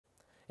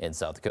In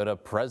South Dakota,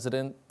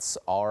 residents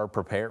are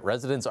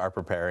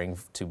preparing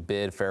to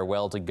bid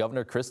farewell to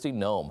Governor Kristi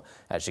Noem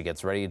as she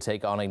gets ready to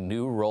take on a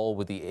new role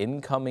with the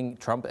incoming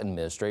Trump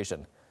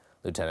administration.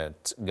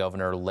 Lieutenant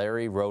Governor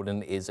Larry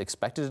Rhoden is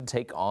expected to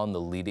take on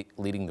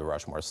leading the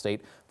Rushmore State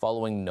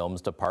following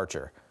Noem's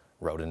departure.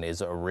 Rhoden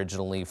is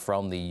originally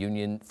from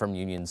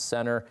Union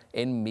Center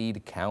in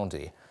Meade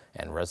County,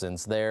 and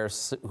residents there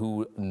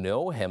who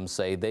know him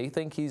say they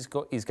think he's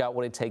got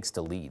what it takes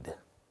to lead.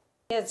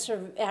 It's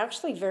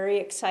actually very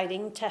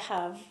exciting to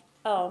have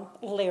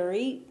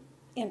Larry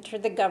enter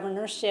the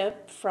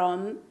governorship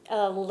from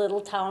a little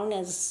town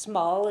as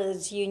small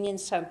as Union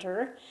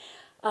Center.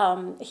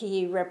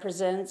 He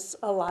represents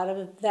a lot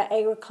of the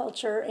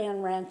agriculture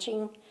and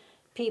ranching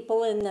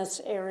people in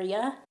this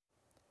area.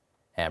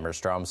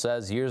 Hammerstrom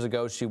says years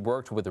ago she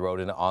worked with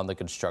Rhoden on the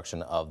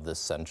construction of the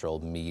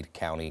Central Meade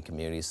County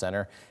Community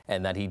Center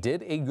and that he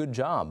did a good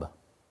job.